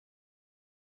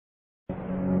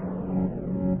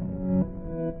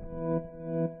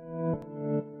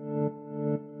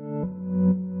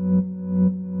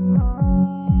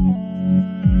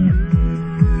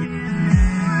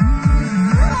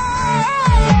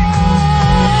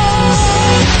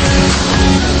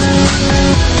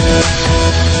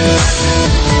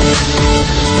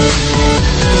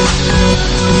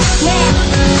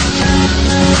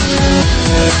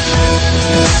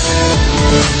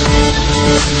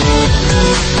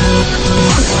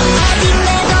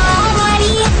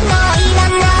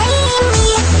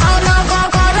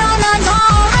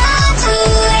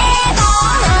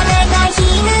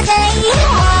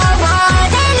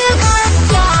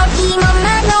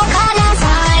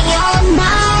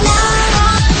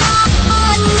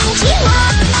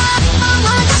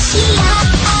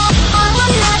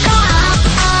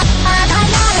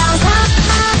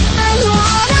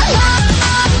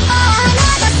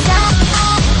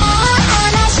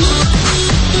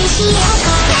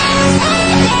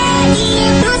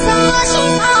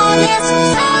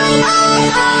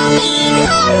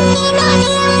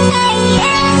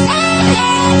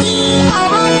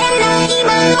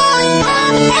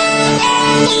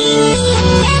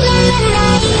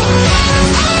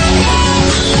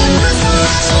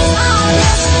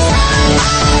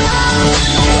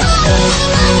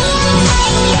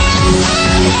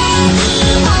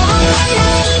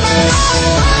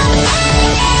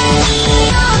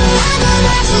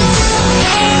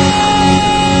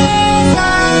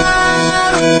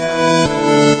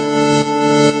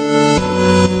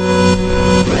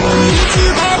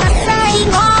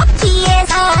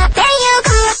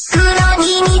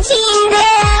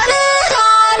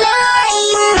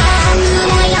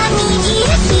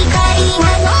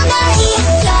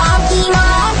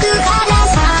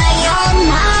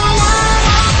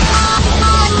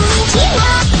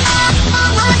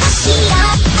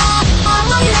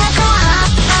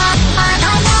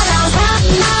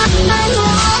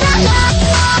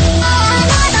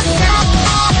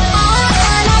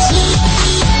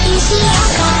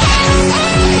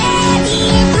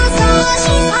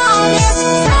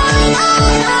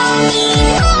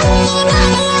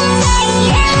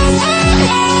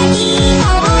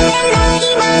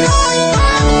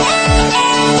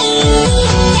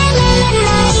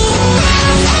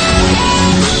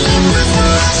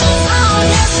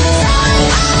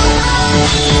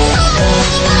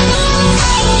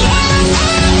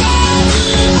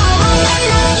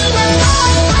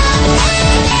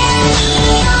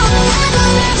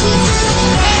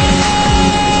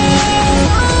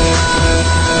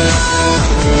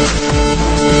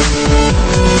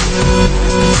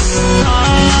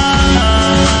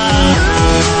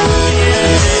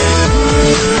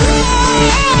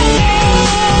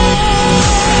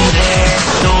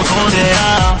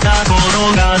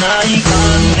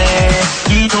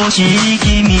しい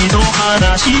君と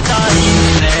話したい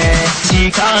ね。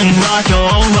時間は今日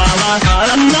はわか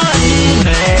らないね。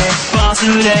忘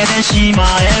れてしま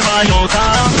えばよかった。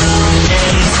エ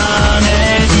ンサメ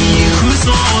に浮想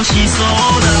しそう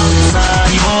だ。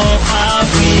最後ハッ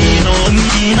ピーの無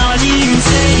理な人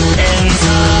生。エンサ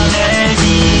メ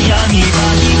に闇が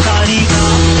光が。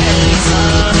エンサ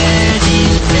メに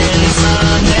エンサ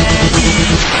メに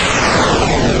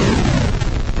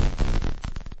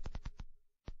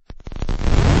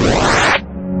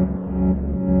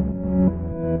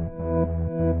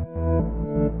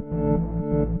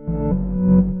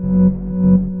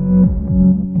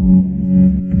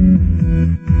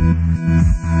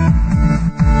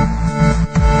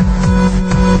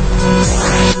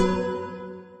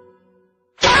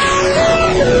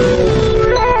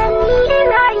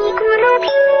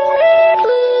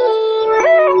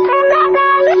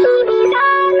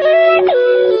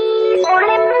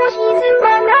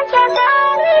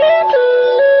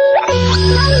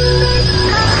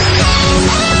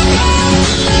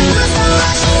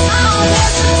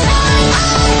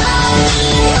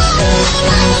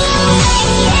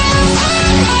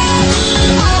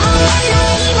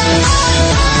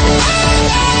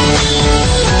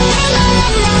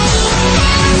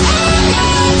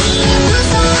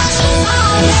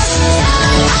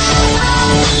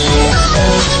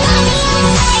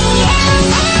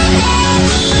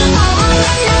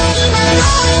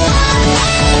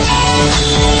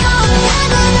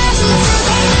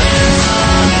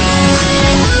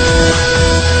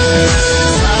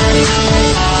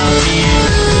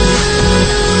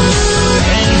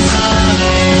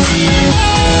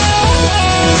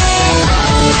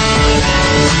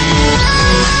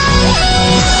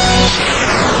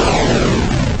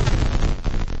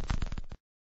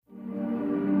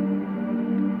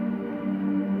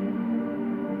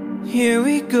Here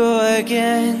we go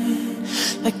again.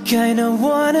 I kinda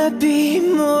wanna be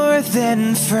more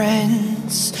than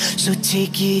friends. So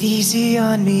take it easy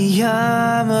on me,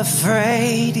 I'm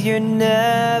afraid you're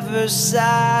never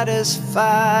satisfied.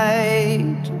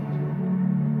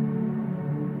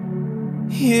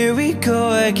 Here we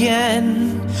go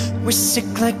again. We're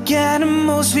sick like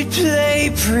animals, we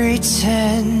play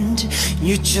pretend.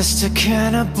 You're just a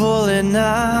cannibal and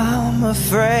I'm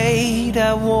afraid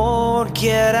I won't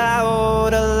get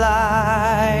out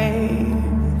alive.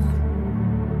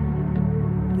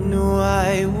 No,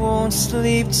 I won't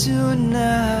sleep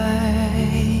tonight.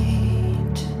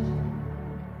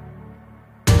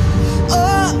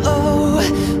 Oh,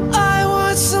 I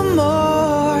want some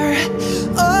more.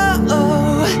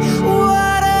 Oh,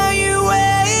 what are you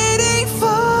waiting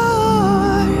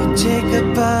for? Take a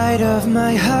bite of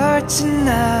my heart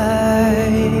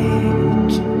tonight.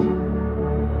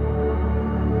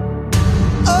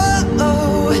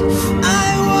 Oh,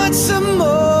 I want some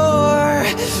more.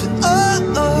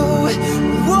 Oh,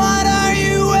 what are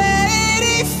you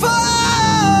waiting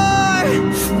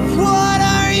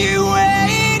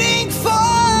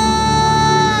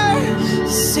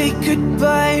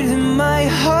goodbye to my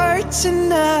heart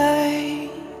tonight.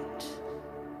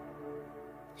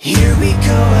 Here we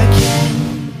go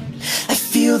again. I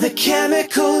feel the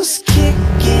chemicals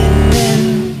kicking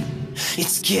in.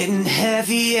 It's getting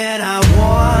heavy and I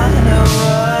wanna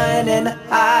run and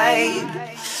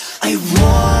hide. I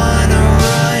wanna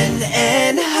run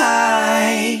and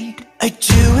hide. I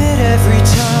do it every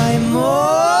time.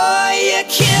 Oh, you're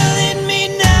killing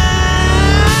me now.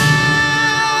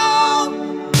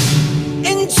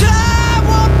 And I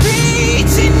won't be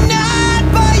denied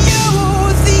by you,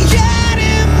 the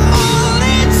animal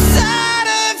inside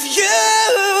of you.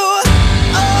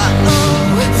 Oh,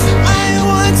 I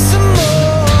want some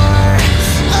more.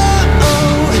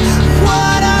 Oh,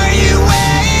 what are you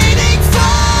waiting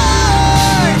for?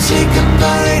 Take a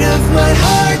bite of my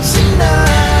heart tonight.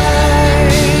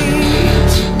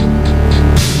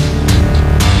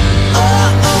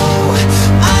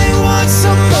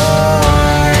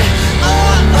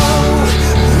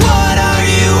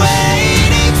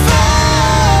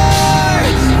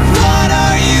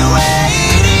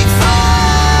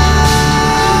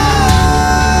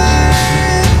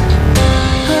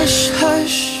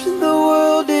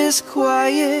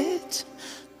 Quiet,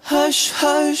 hush,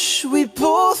 hush, we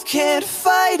both can't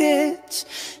fight it.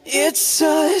 It's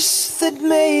us that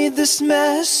made this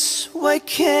mess. Why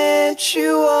can't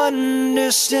you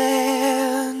understand?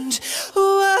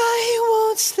 I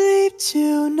won't sleep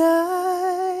tonight.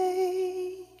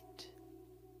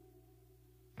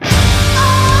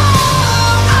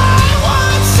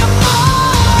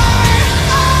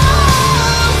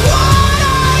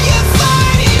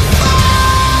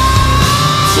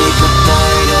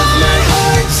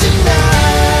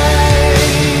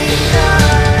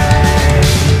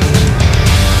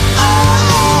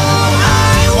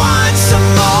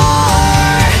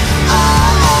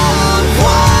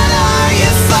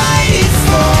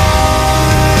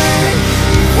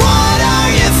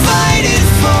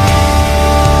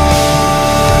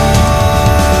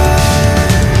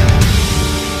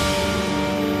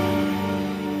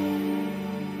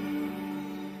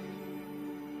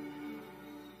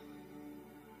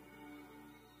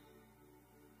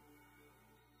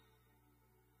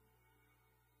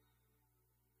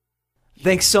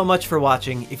 Thanks so much for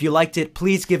watching. If you liked it,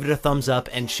 please give it a thumbs up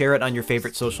and share it on your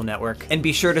favorite social network. And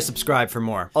be sure to subscribe for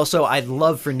more. Also, I'd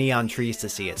love for Neon Trees to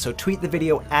see it, so tweet the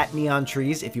video at Neon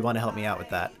Trees if you want to help me out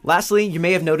with that. Lastly, you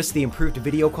may have noticed the improved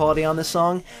video quality on this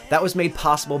song. That was made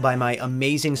possible by my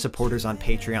amazing supporters on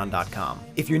Patreon.com.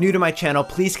 If you're new to my channel,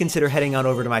 please consider heading on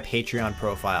over to my Patreon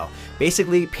profile.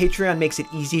 Basically, Patreon makes it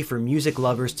easy for music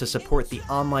lovers to support the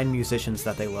online musicians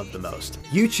that they love the most.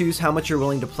 You choose how much you're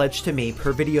willing to pledge to me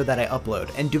per video that I upload,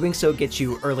 and doing so gets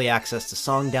you early access to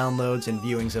song downloads and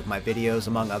viewings of my videos,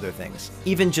 among other things.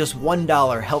 Even just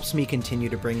 $1 helps me continue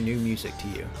to bring new music to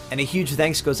you. And a huge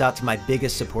thanks goes out to my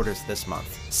biggest supporters this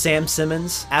month: Sam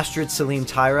Simmons, Astrid Salim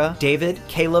Tyra, David,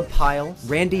 Caleb Pyle,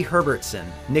 Randy Herbertson,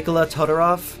 Nikola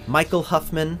Todorov, Michael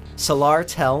Huffman, Salar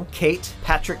Tell, Kate,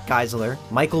 Patrick Geisler,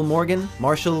 Michael Morgan,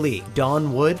 Marshall Lee,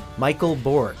 Dawn Wood, Michael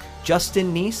Borg,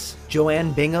 Justin Neese,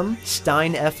 Joanne Bingham,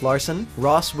 Stein F. Larson,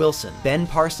 Ross Wilson, Ben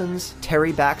Parsons,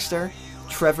 Terry Baxter,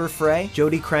 Trevor Frey,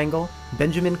 Jody Krangle,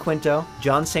 Benjamin Quinto,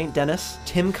 John St. Dennis,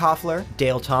 Tim Koffler,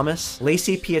 Dale Thomas,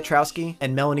 Lacey Pietrowski,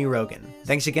 and Melanie Rogan.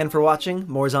 Thanks again for watching.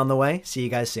 More's on the way. See you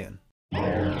guys soon.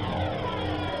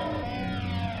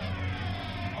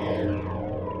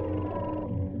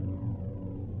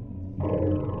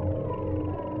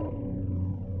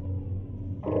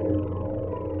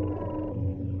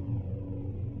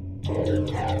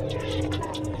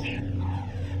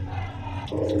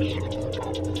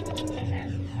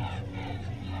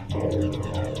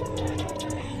 Thank you.